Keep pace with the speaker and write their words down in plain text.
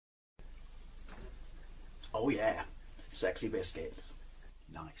Oh yeah, sexy biscuits.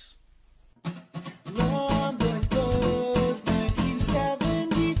 Nice. Long goes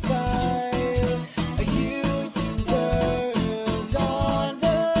 1975. A YouTuber is on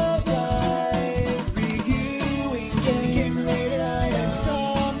the rise. Reviewing games late at night and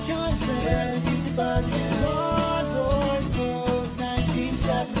sometimes friends used to bug him. Long goes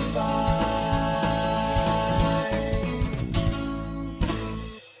 1975.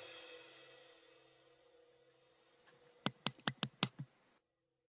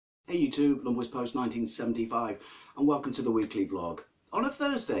 Hey YouTube, Lumboys Post 1975, and welcome to the weekly vlog on a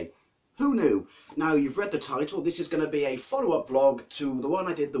Thursday. Who knew? Now you've read the title. This is going to be a follow-up vlog to the one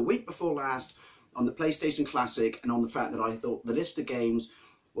I did the week before last on the PlayStation Classic, and on the fact that I thought the list of games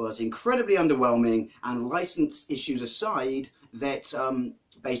was incredibly underwhelming, and license issues aside, that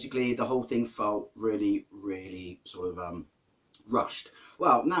basically the whole thing felt really sort of rushed.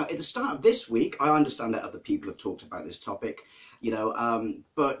 Well, now at the start of this week, I understand that other people have talked about this topic, you know,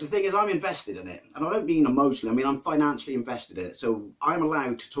 but the thing is, I'm invested in it, and I don't mean emotionally, I mean I'm financially invested in it, so I'm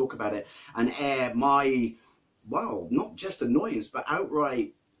allowed to talk about it and air my, well, not just annoyance, but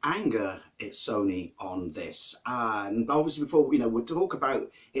outright anger at Sony on this. And obviously before, you know, we'll talk about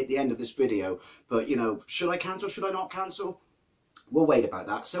it at the end of this video, but, you know, should I cancel, should I not cancel? We'll wait about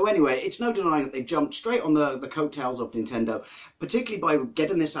that. So anyway, it's no denying that they jumped straight on the coattails of Nintendo, particularly by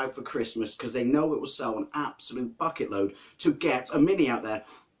getting this out for Christmas, because they know it will sell an absolute bucket load to get a mini out there.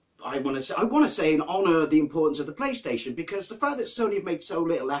 I want to say and honour the importance of the PlayStation, because the fact that Sony have made so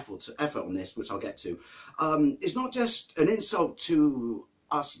little effort on this, which I'll get to, is not just an insult to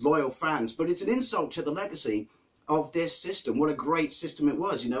us loyal fans, but it's an insult to the legacy of this system. What a great system it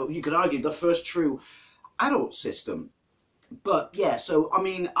was. You know, you could argue the first true adult system. But yeah, so I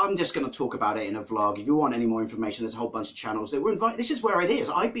mean, I'm just going to talk about it in a vlog. If you want any more information, there's a whole bunch of channels that were invited. This is where it is.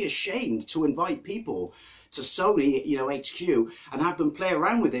 I'd be ashamed to invite people to Sony, you know, HQ, and have them play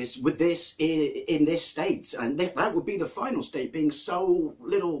around with this in this state, and that would be the final state, being so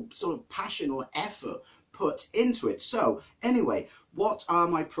little sort of passion or effort put into it. So anyway, what are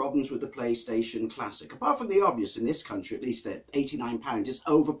my problems with the PlayStation Classic? Apart from the obvious, in this country at least, that £89 is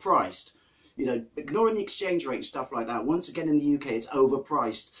overpriced. You know, ignoring the exchange rate and stuff like that, once again in the UK it's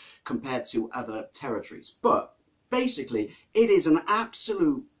overpriced compared to other territories. But basically, it is an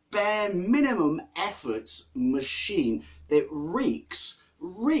absolute bare minimum efforts machine that reeks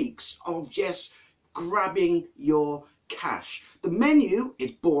of just grabbing your cash. The menu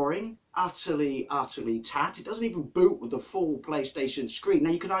is boring, utterly tat. It doesn't even boot with the full PlayStation screen.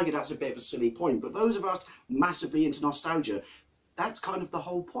 Now you could argue that's a bit of a silly point, but those of us massively into nostalgia, that's kind of the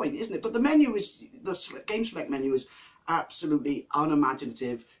whole point, isn't it? But the menu is, the game select menu is absolutely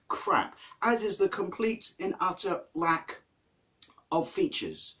unimaginative crap, as is the complete and utter lack of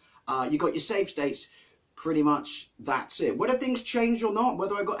features. You got your save states, pretty much that's it. Whether things change or not,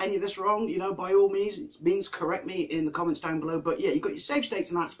 whether I got any of this wrong, you know, by all means correct me in the comments down below. But yeah, you got your save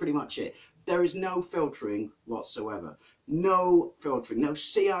states and that's pretty much it. There is no filtering whatsoever. No filtering, no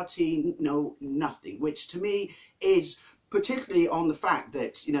CRT, no nothing, which to me is particularly on the fact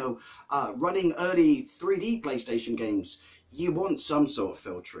that, you know, running early 3D PlayStation games, you want some sort of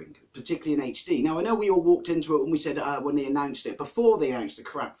filtering, particularly in HD. Now, I know we all walked into it when we said, when they announced it, before they announced the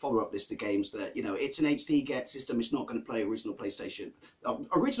crap follow-up list of games, that, you know, it's an HD system, it's not going to play original PlayStation.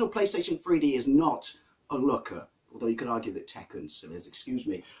 Original PlayStation 3D is not a looker, although you could argue that Tekken still is. Excuse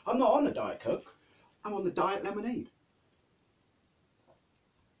me. I'm not on the Diet Coke, I'm on the Diet Lemonade.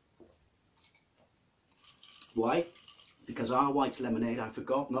 Why? Because our white lemonade, I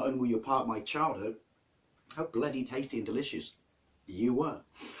forgot, not only were you a part of my childhood, how bloody tasty and delicious you were.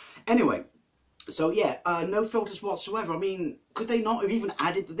 Anyway, so yeah, no filters whatsoever. I mean, could they not have even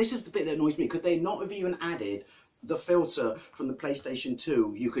added, this is the bit that annoys me, could they not have even added the filter from the PlayStation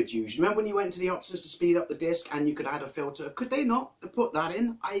 2 you could use? Remember when you went to the options to speed up the disc and you could add a filter? Could they not have put that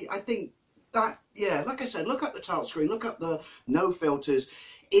in? I think that, yeah, like I said, look up the title screen, look up the no filters.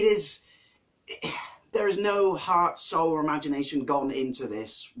 It is... There is no heart, soul, or imagination gone into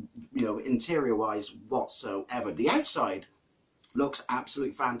this, you know, interior-wise whatsoever. The outside looks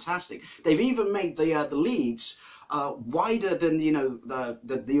absolutely fantastic. They've even made the leads wider than, you know, the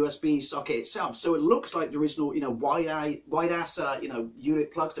USB socket itself, so it looks like the original, you know, wide-ass you know,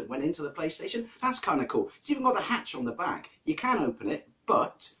 unit plugs that went into the PlayStation. That's kind of cool. It's even got a hatch on the back. You can open it,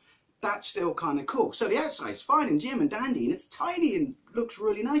 but that's still kind of cool. So the outside's fine and jim and dandy, and it's tiny and looks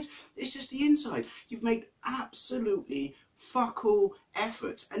really nice. It's just the inside. You've made absolutely fuck all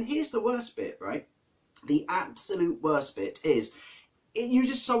efforts. And here's the worst bit, right? The absolute worst bit is it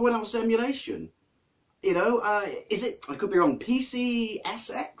uses someone else's emulation. You know, is it, I could be wrong,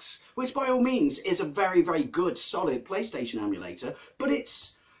 PCSX, which by all means is a very, very good, solid PlayStation emulator, but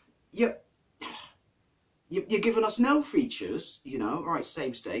it's, you're giving us no features, you know, all right,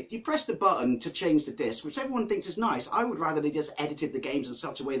 save state. You press the button to change the disc, which everyone thinks is nice. I would rather they just edited the games in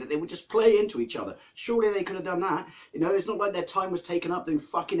such a way that they would just play into each other. Surely they could have done that. You know, it's not like their time was taken up doing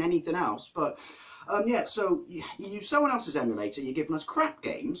fucking anything else, but... yeah, so you use someone else's emulator, you're giving us crap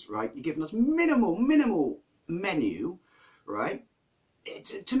games, right? You're giving us minimal menu, right?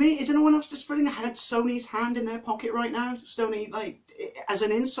 To me, is anyone else just feeling had Sony's hand in their pocket right now? Sony, like, as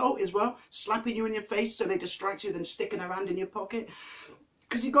an insult as well, slapping you in your face so they distract you, then sticking their hand in your pocket?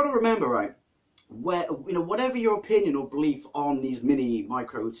 Because you've got to remember, right, where, you know, whatever your opinion or belief on these mini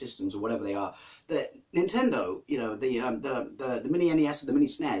micro systems or whatever they are, the Nintendo, you know, the mini NES and the mini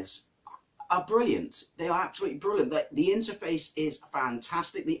SNES, are brilliant. They are absolutely brilliant. The interface is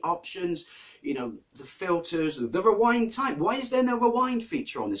fantastic. The options, you know, the filters, the rewind time. Why is there no rewind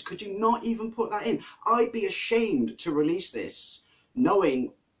feature on this? Could you not even put that in? I'd be ashamed to release this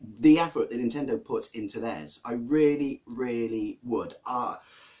knowing the effort that Nintendo puts into theirs. I really, really would.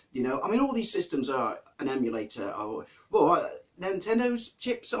 You know, I mean, all these systems are an emulator. Nintendo's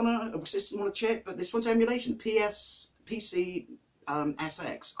chips on a system on a chip, but this one's emulation. PC,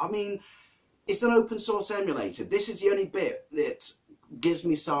 SX. I mean, it's an open source emulator. This is the only bit that gives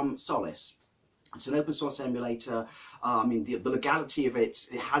me some solace. It's an open source emulator. I mean, the legality of it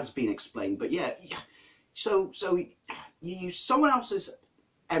has been explained, but yeah. So you use someone else's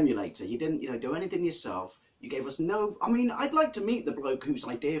emulator. You didn't, you know, do anything yourself. You gave us no. I mean, I'd like to meet the bloke whose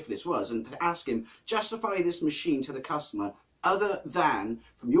idea for this was, and to ask him justify this machine to the customer, other than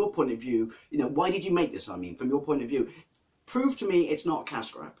from your point of view. You know, why did you make this? I mean, from your point of view, prove to me it's not a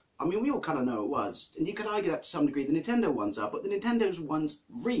cash grab. I mean, we all kind of know it was, and you could argue that to some degree the Nintendo ones are, but the Nintendo's ones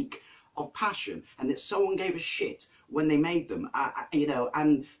reek of passion, and that someone gave a shit when they made them, you know,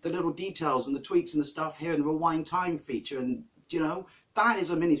 and the little details and the tweaks and the stuff here and the rewind time feature, and, you know, that is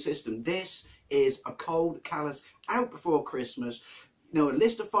a mini system. This is a cold, callous, out before Christmas, you know, a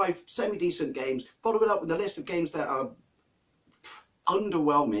list of 5 semi-decent games, follow it up with a list of games that are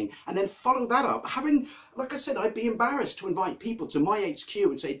underwhelming, and then follow that up having, like I said, I'd be embarrassed to invite people to my HQ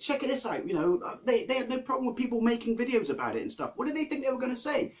and say, check this out. You know, they had no problem with people making videos about it and stuff. What did they think they were going to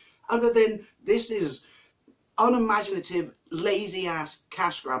say, other than this is unimaginative, lazy ass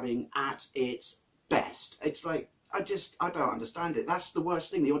cash grabbing at its best? It's like, I don't understand it. That's the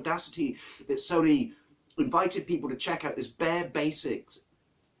worst thing, the audacity that Sony invited people to check out this bare basics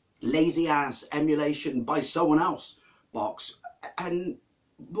lazy ass emulation by someone else box. And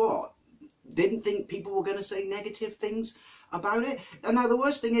what? Didn't think people were going to say negative things about it? And now the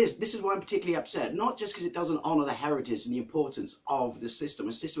worst thing is, this is why I'm particularly upset, not just because it doesn't honour the heritage and the importance of the system.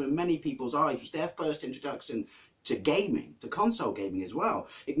 A system in many people's eyes was their first introduction to gaming, to console gaming as well.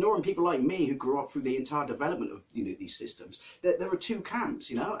 Ignoring people like me who grew up through the entire development of, you know, these systems. There are two camps,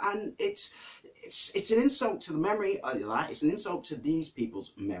 you know, and it's an insult to the memory of that. It's an insult to these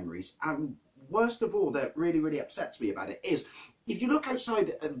people's memories. And worst of all, that really, really upsets me about it is, if you look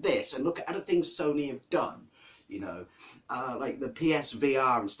outside of this and look at other things Sony have done, you know, like the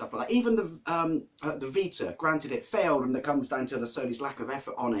PSVR and stuff like that, even the Vita, granted it failed, and it comes down to the Sony's lack of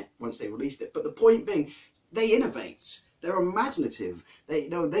effort on it once they released it. But the point being, they innovate, they're imaginative, they, you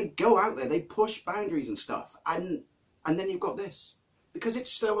know, they go out there, they push boundaries and stuff, and then you've got this. Because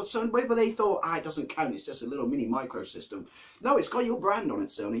it's still a Sony, whether they thought, it doesn't count, it's just a little mini micro system. No, it's got your brand on it,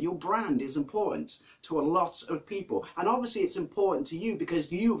 Sony. Your brand is important to a lot of people. And obviously it's important to you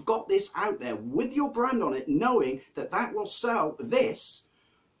because you've got this out there with your brand on it, knowing that that will sell this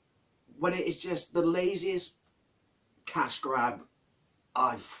when it is just the laziest cash grab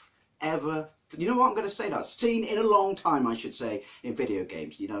I've ever, you know what, I'm going to say that, seen in a long time, I should say, in video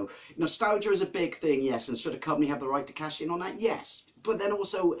games. You know, nostalgia is a big thing, yes, and should a company have the right to cash in on that? Yes. But then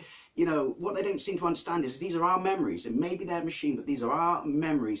also, you know, what they don't seem to understand is these are our memories. It may be their machine, but these are our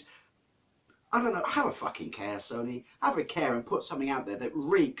memories. I don't know, have a fucking care, Sony. Have a care and put something out there that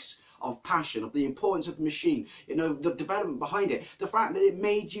reeks of passion, of the importance of the machine, you know, the development behind it, the fact that it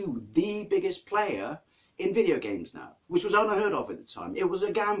made you the biggest player in video games now, which was unheard of at the time. It was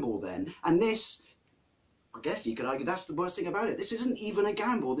a gamble then, and this, I guess you could argue that's the worst thing about it. This isn't even a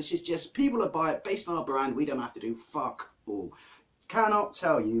gamble. This is just people that buy it based on our brand. We don't have to do fuck all. Cannot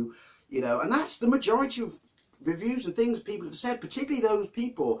tell you, you know, and that's the majority of reviews and things people have said, particularly those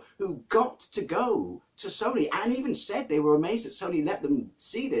people who got to go to Sony and even said they were amazed that Sony let them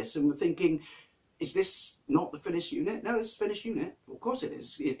see this and were thinking, is this not the finished unit? No, it's a finished unit. Of course it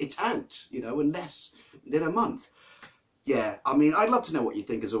is. It's out, you know, in less than a month. Yeah, I mean, I'd love to know what you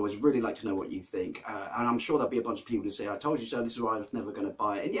think, as always. Really like to know what you think. And I'm sure there'll be a bunch of people who say, I told you so, this is why I was never going to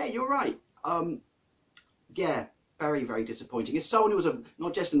buy it. And yeah, you're right. Yeah, very, very disappointing. As someone who was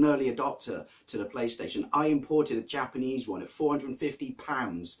not just an early adopter to the PlayStation, I imported a Japanese one at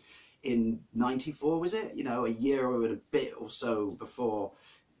 £450 in '94, was it? You know, a year and a bit or so before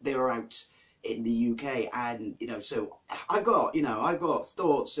they were out in the UK. And, you know, so I've got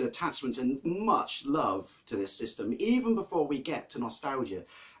thoughts and attachments and much love to this system, even before we get to nostalgia.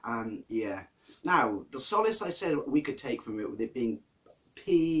 And yeah. Now, the solace I said we could take from it, with it being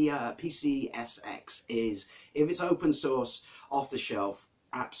PCSX, is if it's open source, off the shelf,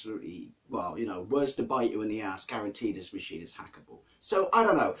 absolutely, well, you know, words to bite you in the ass, guaranteed this machine is hackable. So I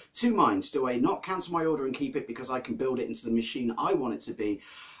don't know, two minds. Do I not cancel my order and keep it because I can build it into the machine I want it to be,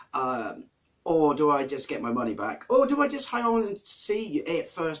 or do I just get my money back? Or do I just hang on and see it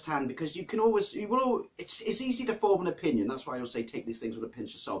firsthand? Because it's easy to form an opinion. That's why I always say take these things with a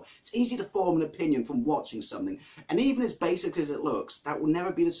pinch of salt. It's easy to form an opinion from watching something. And even as basic as it looks, that will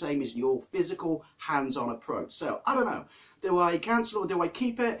never be the same as your physical hands-on approach. So I don't know. Do I cancel or do I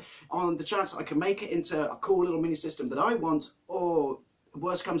keep it on the chance that I can make it into a cool little mini system that I want? Or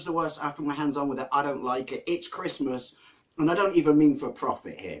worst comes to worst, after my hands on with it, I don't like it. It's Christmas. And I don't even mean for a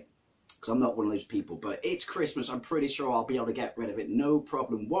profit here, because I'm not one of those people, but it's Christmas. I'm pretty sure I'll be able to get rid of it, no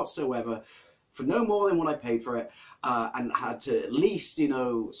problem whatsoever, for no more than what I paid for it, and had to at least, you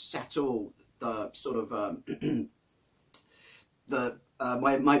know, settle the sort of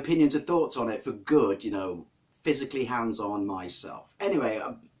my opinions and thoughts on it for good, you know, physically hands-on myself. Anyway,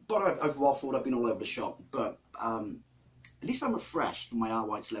 but I've waffled. I've been all over the shop, but at least I'm refreshed from my R.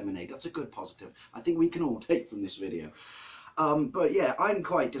 White's lemonade. That's a good positive. I think we can all take from this video. But yeah, I'm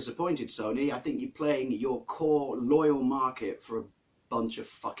quite disappointed, Sony. I think you're playing your core loyal market for a bunch of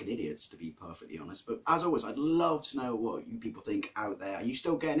fucking idiots, to be perfectly honest. But as always, I'd love to know what you people think out there. Are you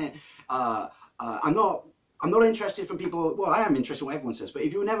still getting it? I'm not interested from people. Well, I am interested in what everyone says, but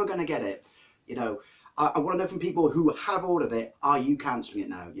if you're never going to get it, you know, I want to know from people who have ordered it, are you cancelling it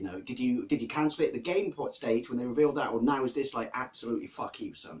now? You know, did you cancel it at the game port stage when they revealed that, or now is this like absolutely fuck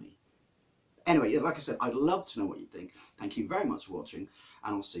you, Sony? Anyway, like I said, I'd love to know what you think. Thank you very much for watching,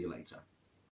 and I'll see you later.